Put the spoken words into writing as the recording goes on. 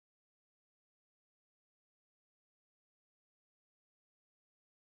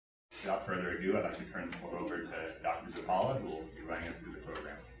without further ado, I'd like to turn the floor over to Dr. Zappala, who will be running us through the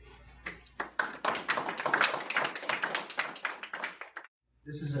program.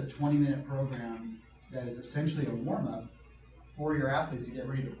 This is a 20-minute program that is essentially a warm-up for your athletes to get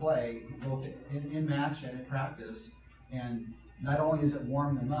ready to play, both in match and in practice. And not only does it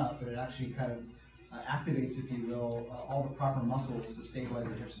warm them up, but it actually kind of activates, if you will, all the proper muscles to stabilize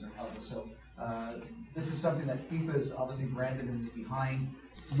their hips and their pelvis. So this is something that FIFA is obviously branded and is behind.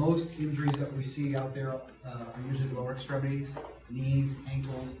 Most injuries that we see out there are usually lower extremities, knees,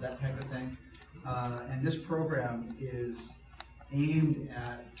 ankles, that type of thing. And this program is aimed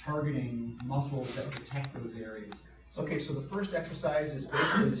at targeting muscles that protect those areas. Okay, so the first exercise is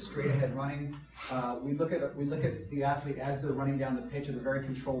basically straight ahead running. We look at the athlete as they're running down the pitch at a very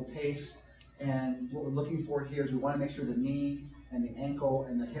controlled pace. And what we're looking for here is we want to make sure the knee and the ankle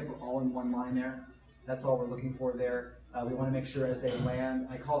and the hip are all in one line there. That's all we're looking for there. We want to make sure as they land,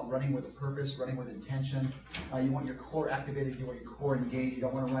 I call it running with a purpose, running with intention. You want your core activated, you want your core engaged. You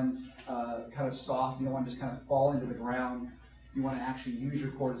don't want to run kind of soft. You don't want to just kind of fall into the ground. You want to actually use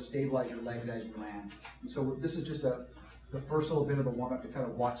your core to stabilize your legs as you land. And so this is just the first little bit of the warm-up to kind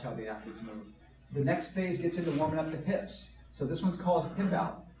of watch how the athletes move. The next phase gets into warming up the hips. So this one's called hip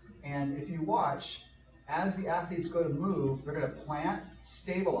out. And if you watch, as the athletes go to move, they're going to plant,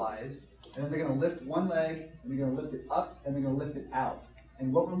 stabilize, and then they're going to lift one leg, and they're going to lift it up, and they're going to lift it out.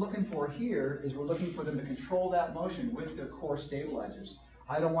 And what we're looking for here is we're looking for them to control that motion with their core stabilizers.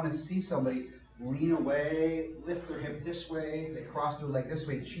 I don't want to see somebody lean away, lift their hip this way, they cross their leg this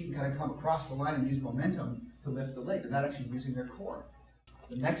way, cheat and kind of come across the line and use momentum to lift the leg. They're not actually using their core.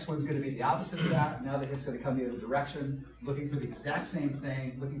 The next one's going to be the opposite of that. Now the hip's going to come the other direction, looking for the exact same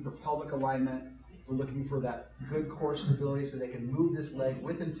thing, looking for pelvic alignment. We're looking for that good core stability so they can move this leg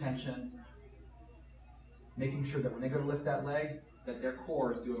with intention, making sure that when they go to lift that leg, that their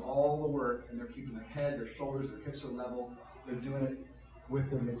core is doing all the work and they're keeping their head, their shoulders, their hips are level. They're doing it with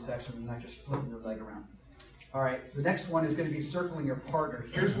their midsection and not just flipping their leg around. All right, the next one is going to be circling your partner.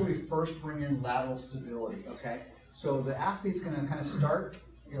 Here's where we first bring in lateral stability, okay? So the athlete's going to kind of start,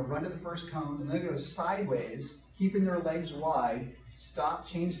 run to the first cone, and then go sideways, keeping their legs wide, stop,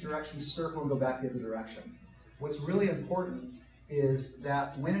 change direction, circle, and go back the other direction. What's really important is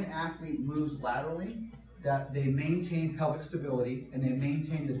that when an athlete moves laterally, that they maintain pelvic stability and they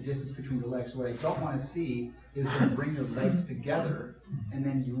maintain the distance between the legs. So what I don't want to see is them bring their legs together and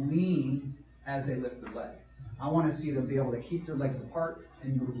then you lean as they lift their leg. I want to see them be able to keep their legs apart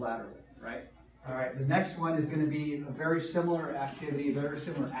and move laterally, right? All right, the next one is going to be a very similar activity, a very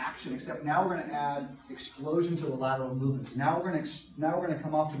similar action, except now we're going to add explosion to the lateral movements. Now we're going to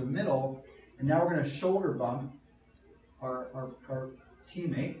come off to the middle, and now we're going to shoulder bump our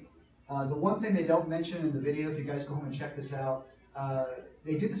teammate. The one thing they don't mention in the video, if you guys go home and check this out,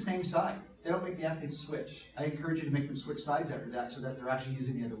 they do the same side. They don't make the athletes switch. I encourage you to make them switch sides after that so that they're actually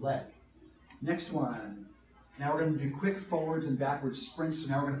using the other leg. Next one. Now we're going to do quick forwards and backwards sprints. So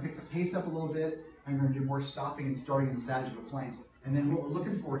now we're going to pick the pace up a little bit, and we're going to do more stopping and starting in sagittal planes. And then what we're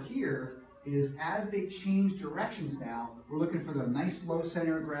looking for here is as they change directions now, we're looking for the nice low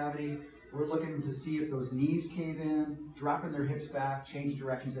center of gravity. We're looking to see if those knees cave in, dropping their hips back, change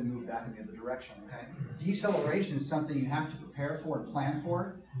directions, and move back in the other direction, okay? Deceleration is something you have to prepare for and plan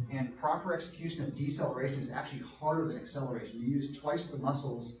for, and proper execution of deceleration is actually harder than acceleration. You use twice the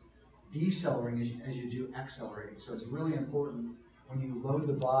muscles decelerating as you do accelerating. So it's really important when you load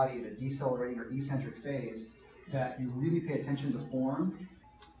the body in a decelerating or eccentric phase that you really pay attention to form.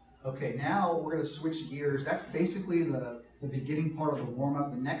 Okay, now we're going to switch gears. That's basically the beginning part of the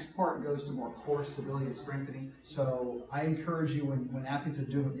warm-up. The next part goes to more core stability and strengthening. So I encourage you when athletes are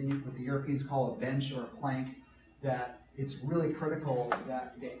doing what the Europeans call a bench or a plank, that it's really critical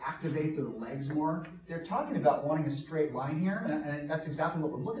that they activate their legs more. They're talking about wanting a straight line here, and that's exactly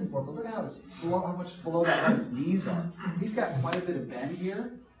what we're looking for. But look at how much below that line his knees are. He's got quite a bit of bend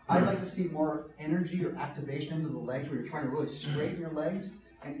here. I'd like to see more energy or activation into the legs where you're trying to really straighten your legs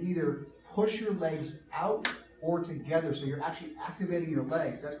and either push your legs out or together, so you're actually activating your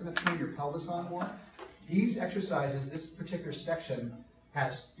legs. That's going to turn your pelvis on more. These exercises, this particular section,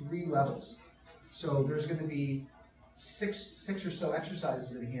 has 3 levels. So there's going to be six or so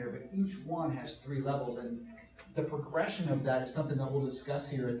exercises in here, but each one has 3 levels, and the progression of that is something that we'll discuss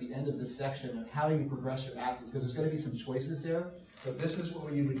here at the end of this section of how you progress your athletes, because there's going to be some choices there. But this is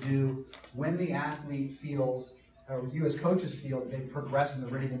what you would do when the athlete feels, or you as coaches feel, that they've progressed and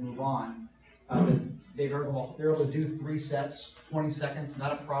they're ready to move on. They're able to do 3 sets, 20 seconds,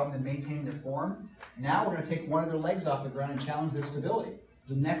 not a problem in maintaining their form. Now we're going to take one of their legs off the ground and challenge their stability.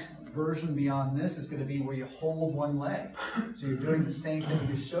 The next version beyond this is going to be where you hold one leg. So you're doing the same thing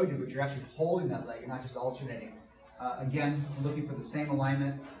we just showed you, but you're actually holding that leg, you're not just alternating. Again, we're looking for the same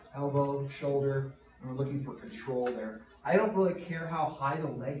alignment, elbow, shoulder, and we're looking for control there. I don't really care how high the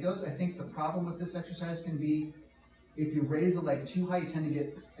leg goes. I think the problem with this exercise can be if you raise the leg too high, you tend to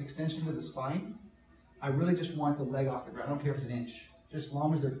get extension to the spine. I really just want the leg off the ground. I don't care if it's an inch. Just as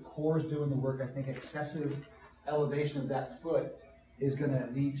long as their core is doing the work, I think excessive elevation of that foot is going to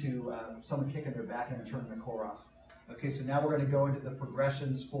lead to someone kicking their back and turning the core off. Okay, so now we're going to go into the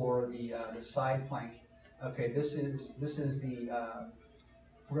progressions for the side plank. Okay, this is the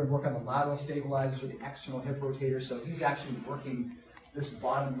we're going to work on the lateral stabilizers or the external hip rotators. So he's actually working this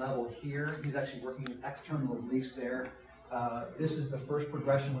bottom level here. He's actually working his external obliques there. This is the first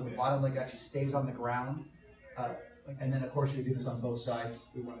progression where the bottom leg actually stays on the ground. And then, of course, you do this on both sides.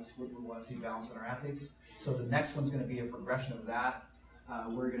 We want to see balance in our athletes. So the next one's going to be a progression of that.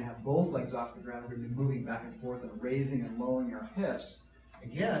 We're going to have both legs off the ground. We're going to be moving back and forth and raising and lowering our hips.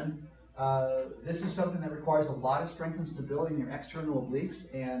 Again, this is something that requires a lot of strength and stability in your external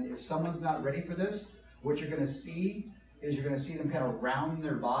obliques. And if someone's not ready for this, what you're going to see is you're going to see them kind of round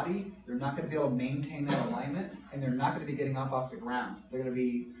their body. They're not going to be able to maintain that alignment, and they're not going to be getting up off the ground. They're going to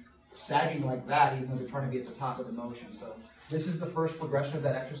be sagging like that, even though they're trying to be at the top of the motion. So this is the first progression of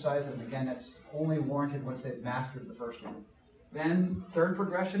that exercise, and again, that's only warranted once they've mastered the first one. Then third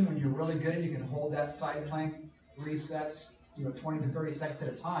progression, when you're really good and you can hold that side plank 3 sets, 20 to 30 seconds at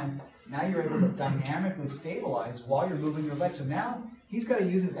a time, now you're able to dynamically stabilize while you're moving your leg. So now he's got to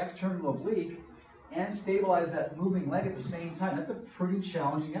use his external oblique and stabilize that moving leg at the same time. That's a pretty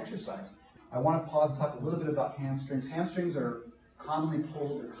challenging exercise. I want to pause and talk a little bit about hamstrings. Hamstrings are commonly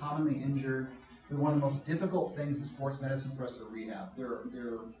pulled, they're commonly injured. They're one of the most difficult things in sports medicine for us to rehab.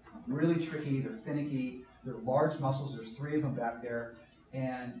 They're really tricky, they're finicky, they're large muscles, there's 3 of them back there,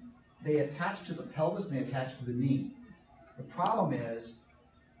 and they attach to the pelvis and they attach to the knee. The problem is,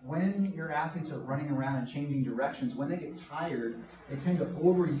 when your athletes are running around and changing directions, when they get tired, they tend to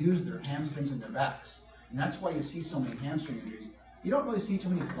overuse their hamstrings and their backs. And that's why you see so many hamstring injuries. You don't really see too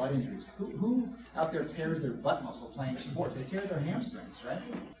many butt injuries. Who out there tears their butt muscle playing sports? They tear their hamstrings, right?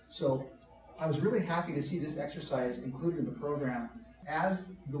 So I was really happy to see this exercise included in the program.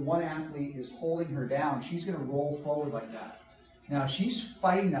 As the one athlete is holding her down, she's going to roll forward like that. Now she's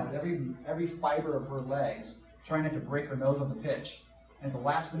fighting that with every fiber of her legs, trying not to break her nose on the pitch. And at the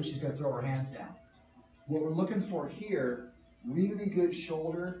last minute, she's going to throw her hands down. What we're looking for here, really good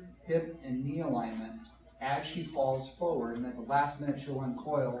shoulder, hip, and knee alignment as she falls forward. And at the last minute, she'll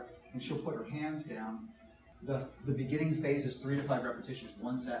uncoil and she'll put her hands down. The beginning phase is 3 to 5 repetitions,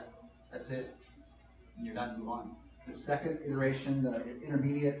 1 set. That's it. And you're done, move on. The second iteration, the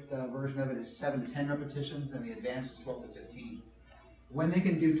intermediate version of it, is 7 to 10 repetitions, and the advanced is 12 to 15. When they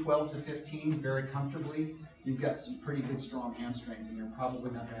can do 12 to 15 very comfortably, you've got some pretty good strong hamstrings, and you're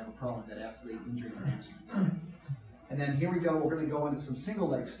probably not going to have a problem with that athlete injuring their hamstrings. And then here we go, we're going to go into some single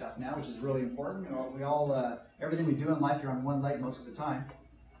leg stuff now, which is really important. Everything we do in life, you're on one leg most of the time,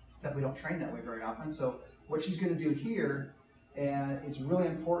 except we don't train that way very often. So what she's going to do here, and it's really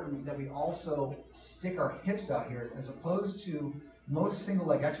important that we also stick our hips out here, as opposed to most single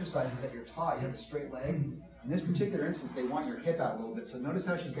leg exercises that you're taught, you have a straight leg. In this particular instance, they want your hip out a little bit. So notice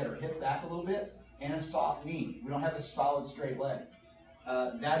how she's got her hip back a little bit and a soft knee. We don't have a solid straight leg.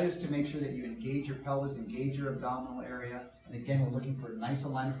 That is to make sure that you engage your pelvis, engage your abdominal area. And again, we're looking for a nice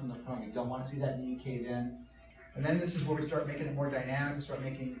alignment from the front. We don't want to see that knee cave in. And then this is where we start making it more dynamic.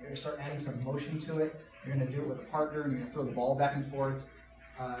 We start adding some motion to it. You're going to do it with a partner, and you're going to throw the ball back and forth.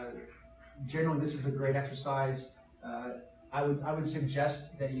 Generally, this is a great exercise. I would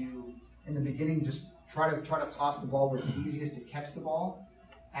suggest that you, in the beginning, just try to toss the ball where it's easiest to catch the ball.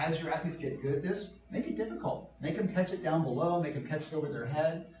 As your athletes get good at this, make it difficult. Make them catch it down below, make them catch it over their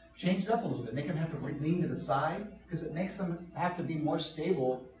head. Change it up a little bit. Make them have to lean to the side, because it makes them have to be more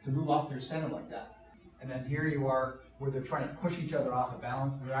stable to move off their center like that. And then here you are, where they're trying to push each other off of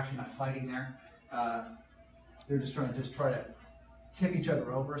balance, and they're actually not fighting there. They're just trying to tip each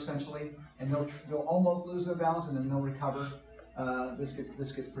other over, essentially, and they'll almost lose their balance, and then they'll recover. This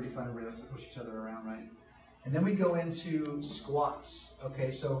gets pretty fun to really push each other around, right? And then we go into squats. Okay,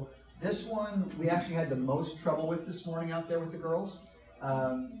 so this one we actually had the most trouble with this morning out there with the girls.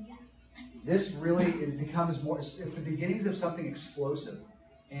 This really, it becomes more, it's the beginnings of something explosive.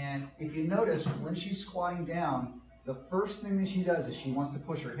 And if you notice, when she's squatting down, the first thing that she does is she wants to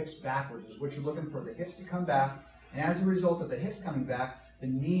push her hips backwards, is what you're looking for, the hips to come back. And as a result of the hips coming back, the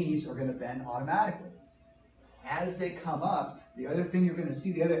knees are going to bend automatically. As they come up, the other thing you're going to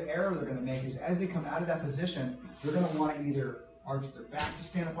see, the other error they're going to make is as they come out of that position, they're going to want to either arch their back to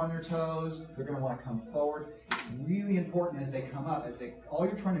stand up on their toes. They're going to want to come forward. It's really important as they come up, all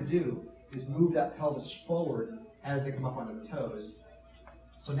you're trying to do is move that pelvis forward as they come up onto the toes.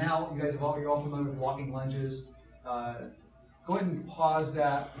 So now you guys you're all familiar with walking lunges. Go ahead and pause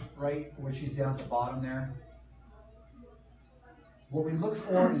that right when she's down at the bottom there. What we look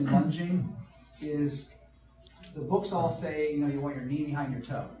for in lunging is, the books all say, you want your knee behind your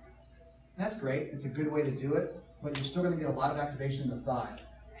toe. That's great. It's a good way to do it, but you're still going to get a lot of activation in the thigh.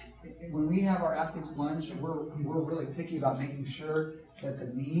 When we have our athletes lunge, we're really picky about making sure that the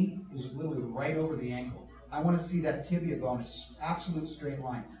knee is literally right over the ankle. I want to see that tibia bone, absolute straight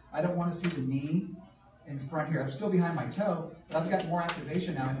line. I don't want to see the knee in front here. I'm still behind my toe, but I've got more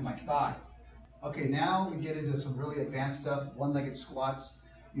activation now into my thigh. Okay, now we get into some really advanced stuff, one-legged squats.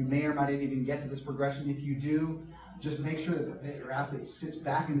 You may or might not even get to this progression. If you do, just make sure that your athlete sits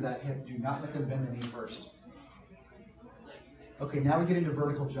back into that hip. Do not let them bend the knee first. Okay, now we get into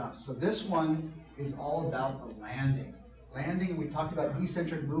vertical jumps. So this one is all about the landing. Landing, we talked about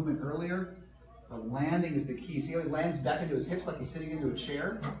eccentric movement earlier. The landing is the key. See how he lands back into his hips like he's sitting into a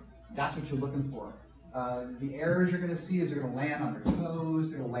chair? That's what you're looking for. The errors you're going to see is they're going to land on their toes,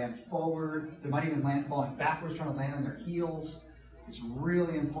 they're going to land forward, they might even land falling backwards, trying to land on their heels. It's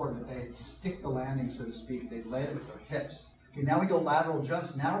really important that they stick the landing, so to speak. They land with their hips. Okay, now we go lateral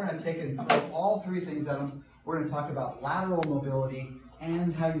jumps. Now we're going to take and throw all three things at them. We're going to talk about lateral mobility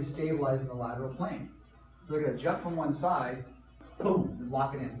and how you stabilize in the lateral plane. So they're going to jump from one side, boom, and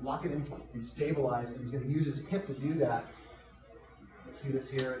lock it in, and stabilize. And he's going to use his hip to do that. Let's see this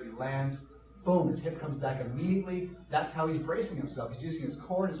here. He lands, boom, his hip comes back immediately. That's how he's bracing himself. He's using his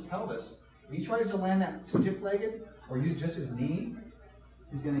core and his pelvis. If he tries to land that stiff-legged or use just his knee,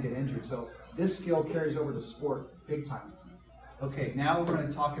 he's going to get injured. So this skill carries over to sport big time. Okay, now we're going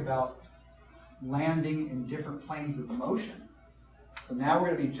to talk about landing in different planes of motion. So now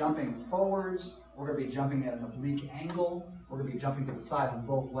we're going to be jumping forwards, we're going to be jumping at an oblique angle, we're going to be jumping to the side on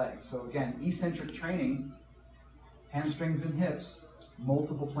both legs. So again, eccentric training, hamstrings and hips,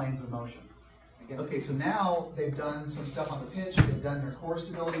 multiple planes of motion. Okay, so now they've done some stuff on the pitch, they've done their core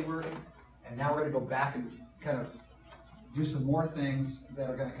stability work, and now we're going to go back and kind of do some more things that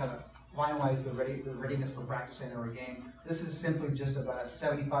are going to kind of finalize the readiness for practice and or a game. This is simply just about a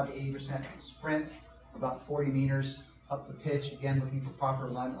 75 to 80% sprint, about 40 meters up the pitch, again looking for proper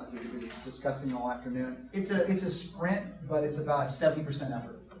lunge like we've been discussing all afternoon. It's a sprint, but it's about a 70%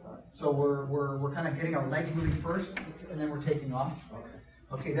 effort. So we're kind of getting our legs moving first, and then we're taking off.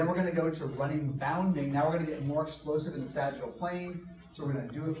 Okay, then we're going to go to running bounding. Now we're going to get more explosive in the sagittal plane. So we're going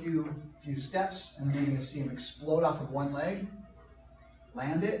to do a few steps, and then you're going to see him explode off of one leg,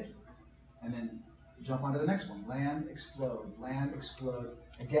 land it, and then jump onto the next one. Land, explode.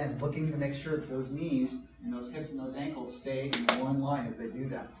 Again, looking to make sure that those knees and those hips and those ankles stay in one line as they do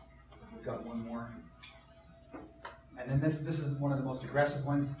that. We've got one more. And then this is one of the most aggressive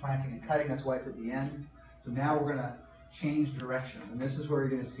ones, planting and cutting. That's why it's at the end. So now we're going to change direction. And this is where you're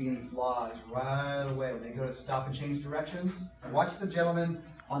going to see any flaws right away when they go to stop and change directions. Watch the gentleman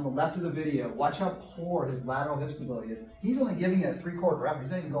on the left of the video. Watch how poor his lateral hip stability is. He's only giving it a 3/4 effort.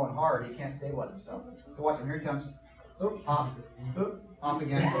 He's not even going hard. He can't stabilize himself. So watch him. Here he comes. Oop, hop. Oop, hop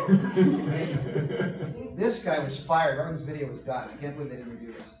again. This guy was fired right when this video was done. I can't believe they didn't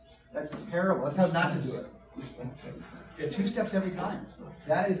do this. That's terrible. That's how not to do it. Yeah, 2 steps every time.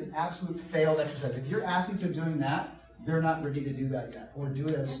 That is an absolute failed exercise. If your athletes are doing that, they're not ready to do that yet, or do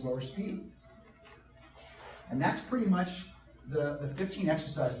it at a slower speed. And that's pretty much the 15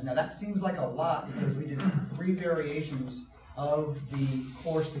 exercises. Now that seems like a lot because we did 3 variations of the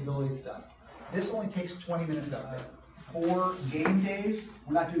core stability stuff. This only takes 20 minutes out there. For game days,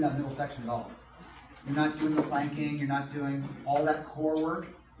 we're not doing that middle section at all. You're not doing the planking, you're not doing all that core work,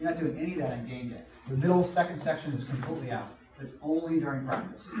 you're not doing any of that on game day. The middle second section is completely out. It's only during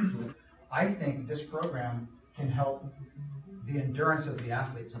practice. I think this program can help the endurance of the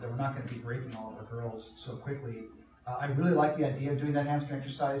athletes so that we're not going to be breaking all of our girls so quickly. I really like the idea of doing that hamstring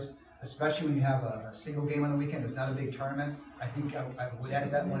exercise, especially when you have a single game on the weekend. It's not a big tournament. I think I would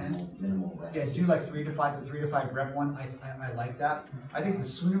add that one in. Yeah, do like the 3 to 5 rep one. I like that. I think the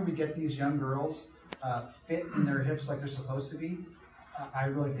sooner we get these young girls fit in their hips like they're supposed to be, I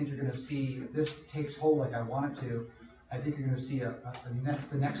really think you're going to see, if this takes hold like I want it to, I think you're going to see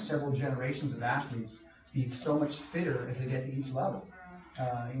the next several generations of athletes be so much fitter as they get to each level.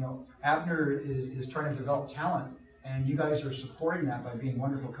 Abner is trying to develop talent, and you guys are supporting that by being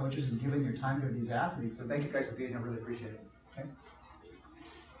wonderful coaches and giving your time to these athletes. So thank you guys for being here. I really appreciate it. Okay?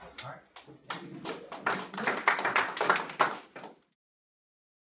 All right.